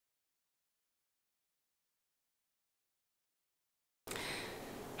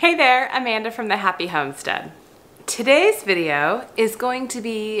Hey there, Amanda from The Happy Homestead. Today's video is going to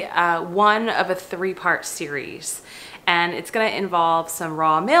be one of a three-part series, and it's going to involve some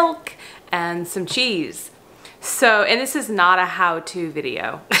raw milk and some cheese. And this is not a how-to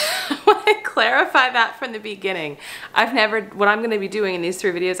video. I want to clarify that from the beginning. What I'm going to be doing in these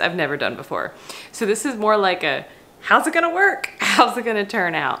three videos, I've never done before. So this is more like a, how's it going to work? How's it going to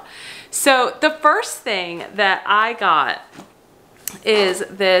turn out? So the first thing that I got is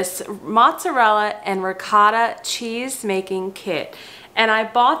this mozzarella and ricotta cheese making kit. And I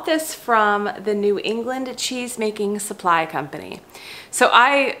bought this from the New England Cheese Making Supply Company. So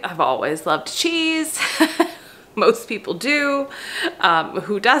I have always loved cheese. Most people do.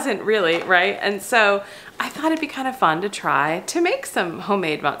 Who doesn't really, right? And so I thought it'd be kind of fun to try to make some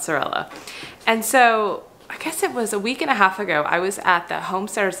homemade mozzarella. And so I guess it was a week and a half ago, I was at the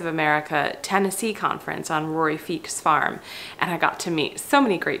Homesteaders of America Tennessee conference on Rory Feek's farm, and I got to meet so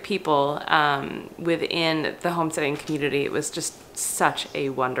many great people within the homesteading community. It was just such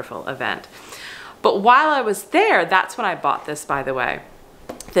a wonderful event. But while I was there, that's when I bought this, by the way.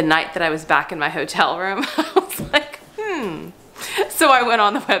 The night that I was back in my hotel room, I was like, So I went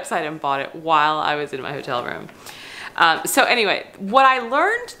on the website and bought it while I was in my hotel room. So anyway, what I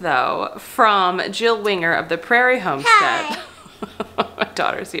learned though from Jill Winger of the Prairie Homestead, my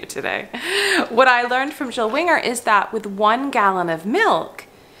daughter's here today. What I learned from Jill Winger is that with 1 gallon of milk,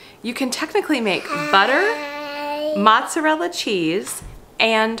 you can technically make butter, mozzarella cheese,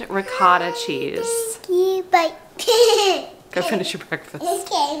 and ricotta cheese. Go finish your breakfast.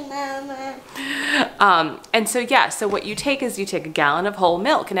 Okay, Mama. And so yeah, so what you take is you take a gallon of whole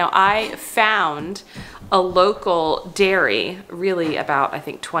milk. Now I found a local dairy really about, I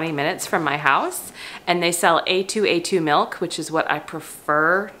think, 20 minutes from my house, and they sell A2 milk, which is what I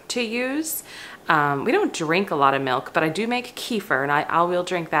prefer to use. We don't drink a lot of milk, but I do make kefir, and I will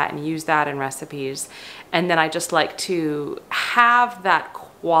drink that and use that in recipes. And then I just like to have that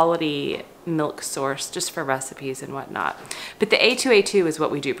quality milk source just for recipes and whatnot. But the A2 is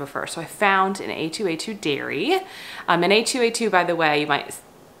what we do prefer. So I found an A2 dairy. An A2, by the way,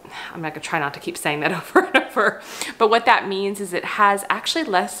 I'm not gonna try not to keep saying that over and over, but what that means is it has actually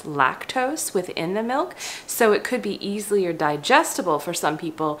less lactose within the milk, so it could be easier digestible for some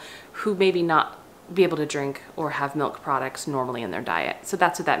people who maybe not be able to drink or have milk products normally in their diet. So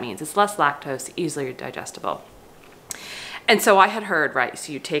that's what that means. It's less lactose, easier digestible. And so I had heard, right,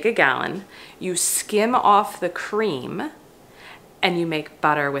 so you take a gallon, you skim off the cream, and you make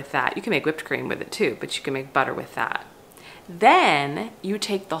butter with that. You can make whipped cream with it too, but you can make butter with that. Then you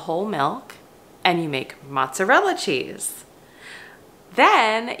take the whole milk and you make mozzarella cheese.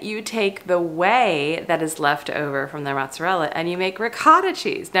 Then you take the whey that is left over from the mozzarella and you make ricotta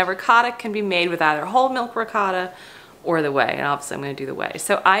cheese. Now ricotta can be made with either whole milk ricotta or the whey, and obviously I'm going to do the whey.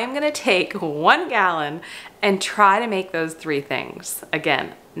 So I am going to take 1 gallon and try to make those three things.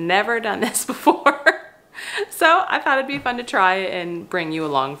 Again, never done this before. So I thought it'd be fun to try and bring you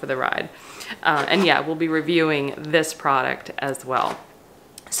along for the ride. And yeah, we'll be reviewing this product as well.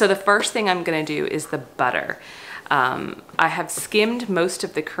 So the first thing I'm gonna do is the butter. I have skimmed most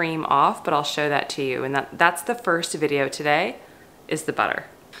of the cream off, but I'll show that to you. And that's the first video today, is the butter.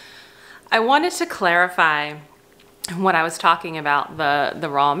 I wanted to clarify when I was talking about the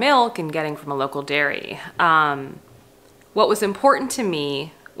raw milk and getting from a local dairy. What was important to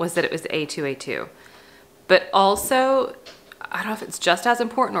me was that it was A2. But also, I don't know if it's just as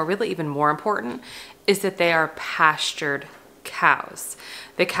important or really even more important, is that they are pastured cows.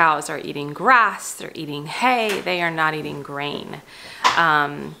 The cows are eating grass, they're eating hay, they are not eating grain.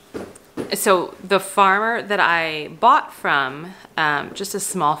 So the farmer that I bought from, just a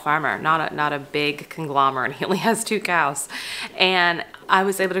small farmer, not a big conglomerate, he only has 2 cows, and I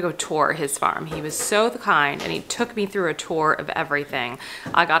was able to go tour his farm. He was so kind, and he took me through a tour of everything.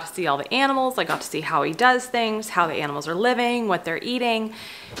 I got to see all the animals, I got to see how he does things, how the animals are living, what they're eating,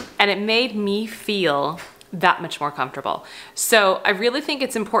 and it made me feel that much more comfortable. So I really think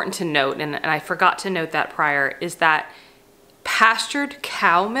it's important to note, and I forgot to note that prior, is that pastured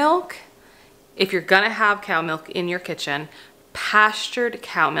cow milk, if you're gonna have cow milk in your kitchen, pastured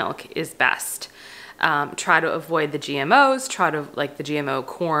cow milk is best. Try to avoid the GMOs, try to like the GMO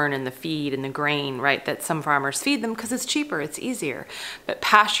corn and the feed and the grain, right, that some farmers feed them because it's cheaper, it's easier. But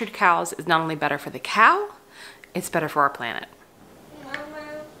pastured cows is not only better for the cow, it's better for our planet.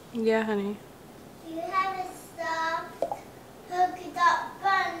 Mama. Yeah, honey. Do you have a soft polka dot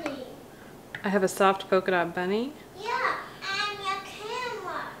bunny? I have a soft polka dot bunny. Yeah, and your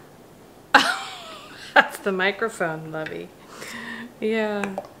camera. That's the microphone, Lovey.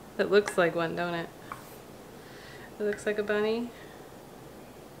 Yeah, it looks like one, don't it? It looks like a bunny.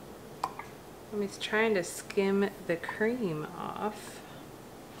 I'm just trying to skim the cream off.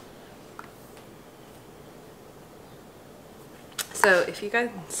 So if you guys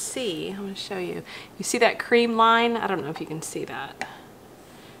can see, I'm going to show you. You see that cream line? I don't know if you can see that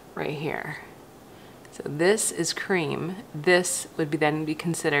right here. So this is cream. This would be then be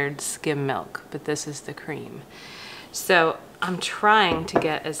considered skim milk, but this is the cream. So I'm trying to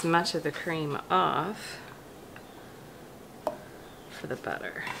get as much of the cream off for the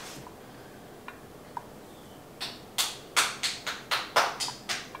butter.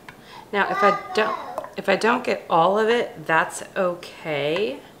 Now if I don't get all of it, that's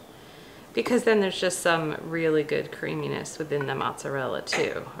okay, because then there's just some really good creaminess within the mozzarella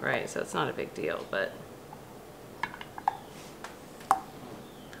too, right? So it's not a big deal, but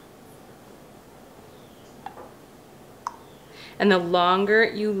and the longer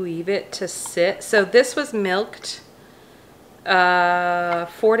you leave it to sit, so this was milked 4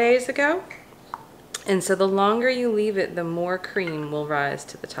 days ago, and so the longer you leave it, the more cream will rise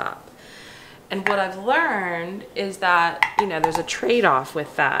to the top. And what I've learned is that, you know, there's a trade-off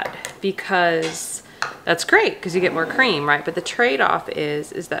with that, because that's great because you get more cream, right? But the trade-off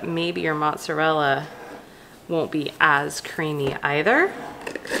is that maybe your mozzarella won't be as creamy either.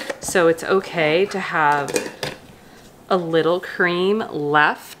 So it's okay to have a little cream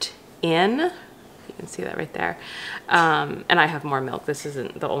left in. You can see that right there. And I have more milk. This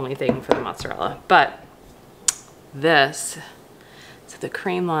isn't the only thing for the mozzarella, but this, so the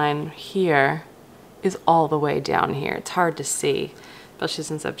cream line here is all the way down here. It's hard to see, especially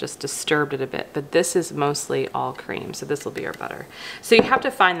since I've just disturbed it a bit, but this is mostly all cream, so this will be our butter. So you have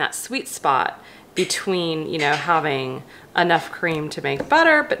to find that sweet spot between, you know, having enough cream to make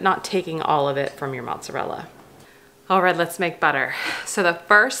butter, but not taking all of it from your mozzarella. All right, let's make butter. So the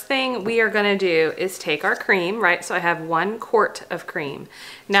first thing we are gonna do is take our cream, right? So I have 1 quart of cream.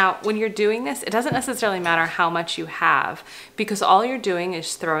 Now, when you're doing this, it doesn't necessarily matter how much you have, because all you're doing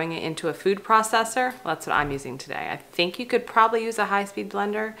is throwing it into a food processor. Well, that's what I'm using today. I think you could probably use a high-speed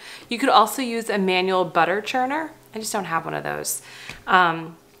blender. You could also use a manual butter churner. I just don't have one of those.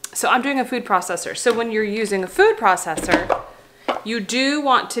 So I'm doing a food processor. So when you're using a food processor, you do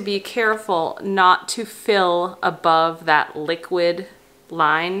want to be careful not to fill above that liquid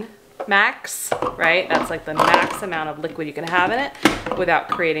line max, right? That's like the max amount of liquid you can have in it without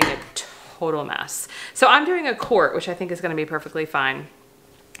creating a total mess. So I'm doing a quart, which I think is gonna be perfectly fine.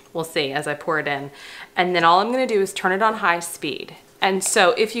 We'll see as I pour it in. And then all I'm gonna do is turn it on high speed. And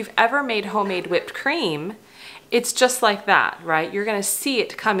so if you've ever made homemade whipped cream, it's just like that, right? You're gonna see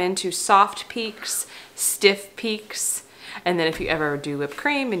it come into soft peaks, stiff peaks, and then if you ever do whipped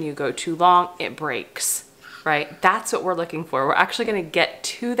cream and you go too long, it breaks, right? That's what we're looking for. We're actually gonna get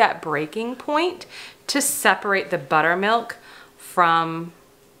to that breaking point to separate the buttermilk from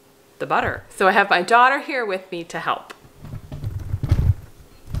the butter. So I have my daughter here with me to help.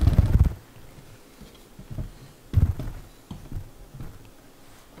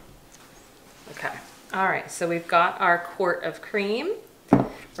 Okay, all right, so we've got our quart of cream.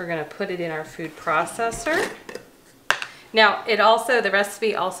 We're gonna put it in our food processor. Now, the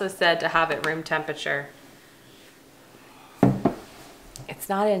recipe also said to have it room temperature. It's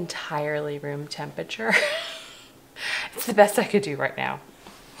not entirely room temperature. It's the best I could do right now.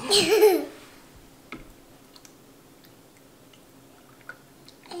 You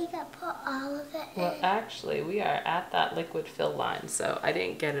gotta put all of it in. Well, actually, we are at that liquid fill line, so I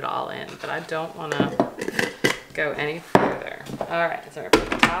didn't get it all in, but I don't want to go any further. All right, so we're gonna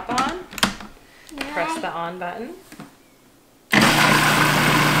put the top on, press the on button.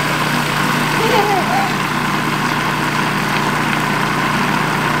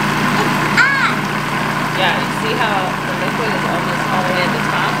 Yeah, you see how the liquid is almost all the way at the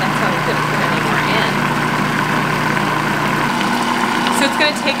top? That's how we couldn't put any more in. So it's going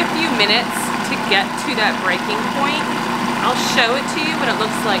to take a few minutes to get to that breaking point. I'll show it to you when it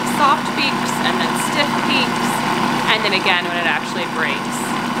looks like soft peaks and then stiff peaks, and then again when it actually breaks.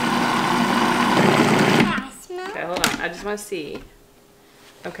 Okay, hold on. I just want to see.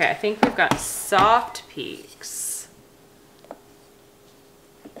 Okay, I think we've got soft peaks.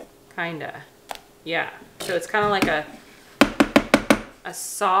 Kinda. Yeah. So it's kind of like a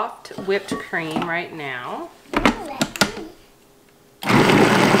soft whipped cream right now.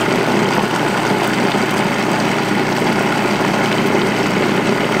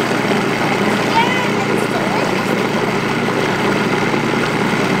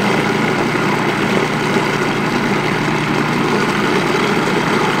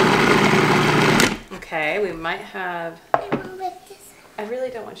 Okay, we might have... I really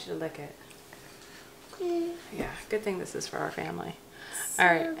don't want you to lick it. Yeah, good thing this is for our family. All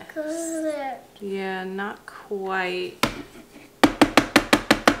right. Good. Yeah, not quite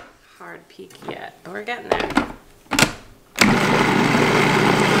hard peak yet, but we're getting there.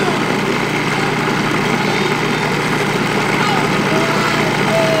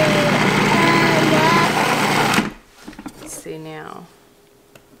 Let's see now.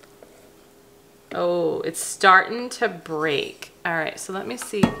 Oh, it's starting to break. All right, so let me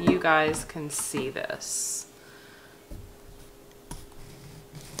see if you guys can see this.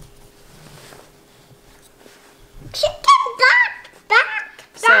 Chicken back.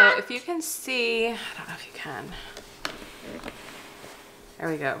 So if you can see, I don't know if you can. There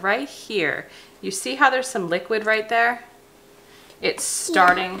we go, right here. You see how there's some liquid right there? It's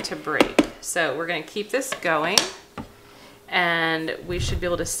starting to break. So we're gonna keep this going and we should be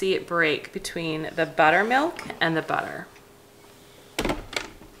able to see it break between the buttermilk and the butter.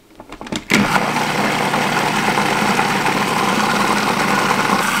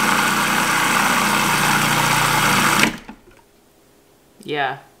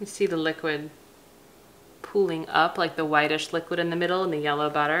 Yeah, you see the liquid pooling up, like the whitish liquid in the middle and the yellow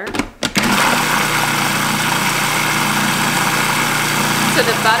butter. So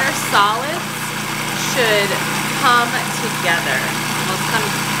the butter solids should come together.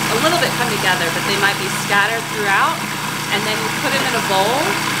 A little bit come together, but they might be scattered throughout. And then you put them in a bowl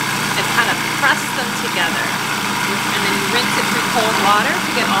and kind of press them together. And then you rinse it through cold water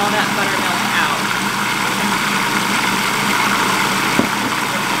to get all that buttermilk out.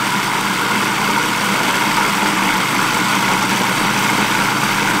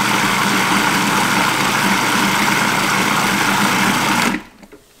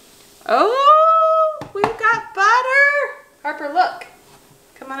 Oh, we've got butter. Harper, look.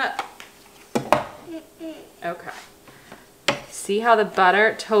 Come on up. Okay. See how the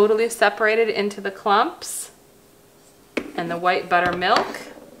butter totally separated into the clumps? And the white buttermilk?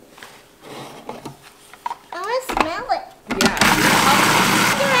 I want to smell it. Yeah.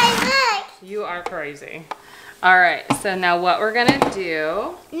 You are crazy. All right, so now what we're gonna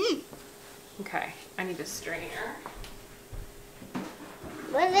do, okay, I need a strainer.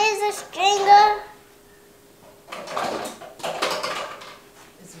 What is a strainer?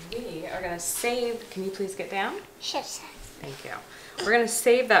 Is we are gonna save, can you please get down? Sure. Thank you. We're gonna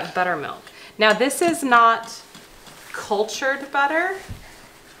save that buttermilk. Now this is not cultured butter.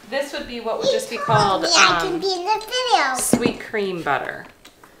 This would be what would just be called I can be in the video. sweet cream butter.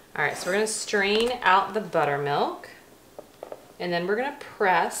 All right, so we're gonna strain out the buttermilk and then we're gonna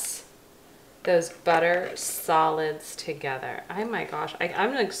press those butter solids together. Oh my gosh,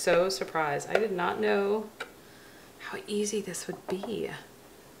 I'm like so surprised. I did not know how easy this would be.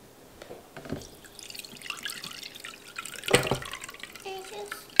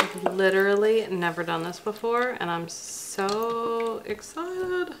 I've literally never done this before and I'm so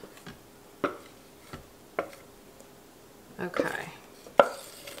excited. Okay.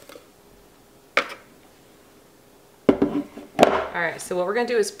 All right, so what we're gonna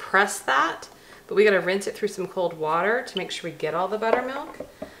do is press that, but we gotta rinse it through some cold water to make sure we get all the buttermilk.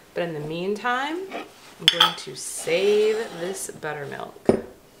 But in the meantime, I'm going to save this buttermilk.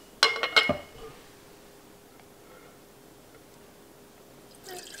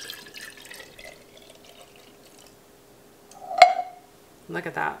 Look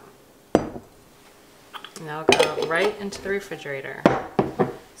at that. And that'll go right into the refrigerator.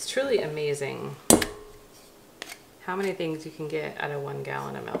 It's truly amazing how many things you can get out of 1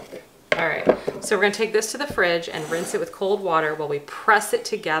 gallon of milk. All right, so we're gonna take this to the fridge and rinse it with cold water while we press it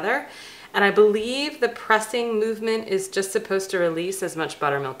together. And I believe the pressing movement is just supposed to release as much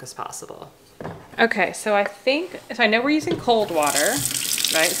buttermilk as possible. Okay, so I know we're using cold water,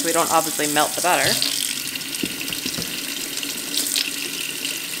 right? So we don't obviously melt the butter.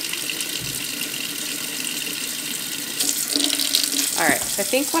 All right, so I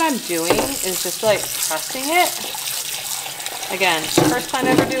think what I'm doing is just like pressing it. Again, first time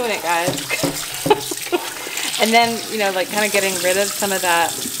ever doing it, guys. And then, you know, like kind of getting rid of some of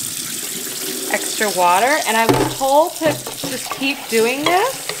that extra water. And I was told to just keep doing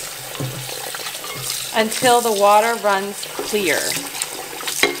this until the water runs clear.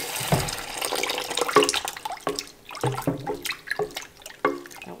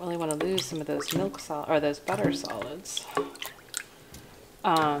 Don't really want to lose some of those those butter solids.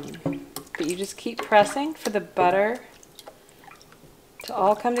 But you just keep pressing for the butter to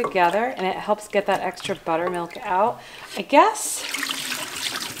all come together, and it helps get that extra buttermilk out. I guess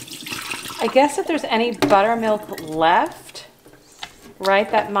if there's any buttermilk left, right,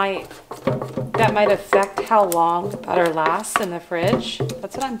 that might affect how long the butter lasts in the fridge.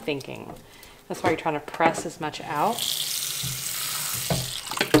 That's what I'm thinking. That's why you're trying to press as much out.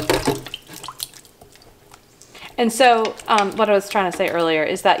 And so what I was trying to say earlier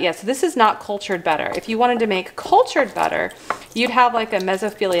is that, yes, this is not cultured butter. If you wanted to make cultured butter, you'd have like a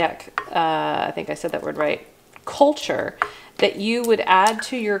mesophiliac, I think I said that word right, culture that you would add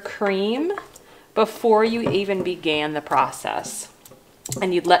to your cream before you even began the process.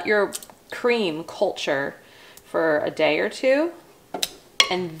 And you'd let your cream culture for a day or two,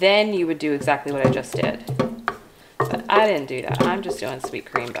 and then you would do exactly what I just did. But I didn't do that. I'm just doing sweet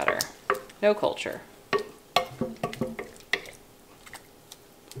cream butter. No culture.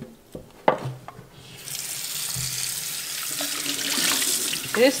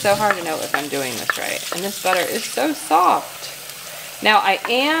 It is so hard to know if I'm doing this right. And this butter is so soft. Now I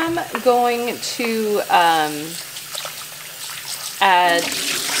am going to add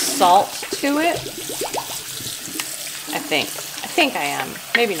salt to it. I think I am.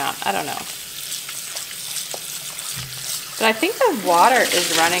 Maybe not. I don't know. But I think the water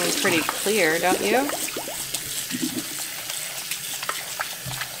is running pretty clear, don't you? I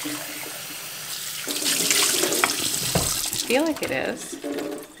feel like it is.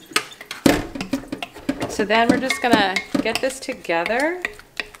 So then we're just gonna get this together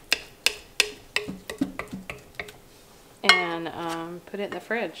and put it in the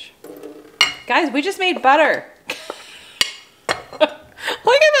fridge. Guys, we just made butter. Look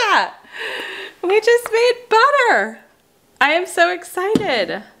at that. We just made butter. I am so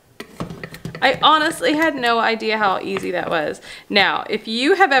excited. I honestly had no idea how easy that was. Now, if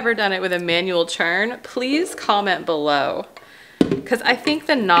you have ever done it with a manual churn, please comment below, because I think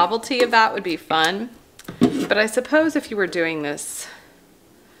the novelty of that would be fun. But I suppose if you were doing this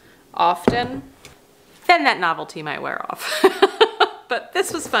often, then that novelty might wear off. But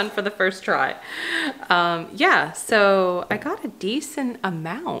this was fun for the first try. Yeah, so I got a decent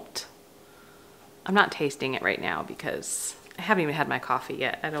amount. I'm not tasting it right now because I haven't even had my coffee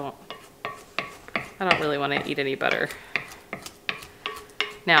yet. I don't really want to eat any butter.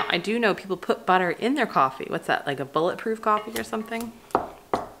 Now, I do know people put butter in their coffee. What's that, like a bulletproof coffee or something?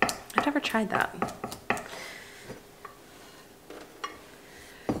 I've never tried that.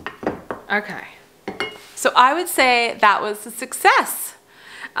 Okay, so I would say that was a success.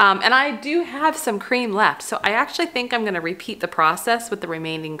 And I do have some cream left, so I actually think I'm gonna repeat the process with the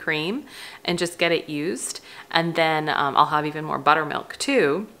remaining cream and just get it used. And then I'll have even more buttermilk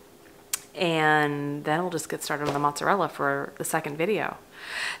too. And then we'll just get started on the mozzarella for the second video.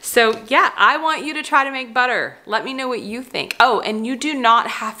 So yeah, I want you to try to make butter. Let me know what you think. Oh, and you do not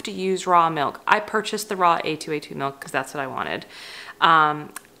have to use raw milk. I purchased the raw A2A2 milk because that's what I wanted.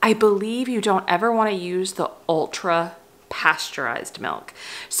 I believe you don't ever want to use the ultra pasteurized milk.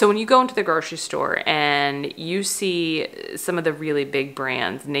 So when you go into the grocery store and you see some of the really big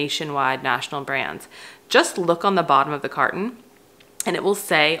brands, nationwide, national brands, just look on the bottom of the carton and it will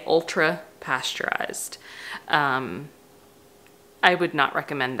say ultra pasteurized. I would not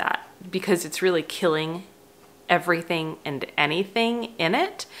recommend that because it's really killing everything and anything in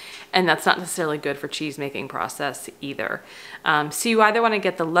it. And that's not necessarily good for cheese making process either. So you either want to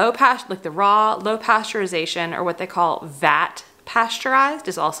get the like the raw low pasteurization, or what they call vat pasteurized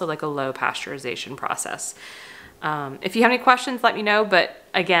is also like a low pasteurization process. If you have any questions, let me know. But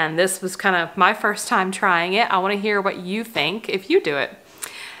again, this was kind of my first time trying it. I want to hear what you think if you do it.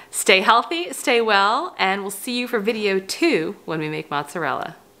 Stay healthy, stay well, and we'll see you for video 2 when we make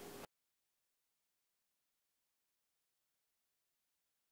mozzarella.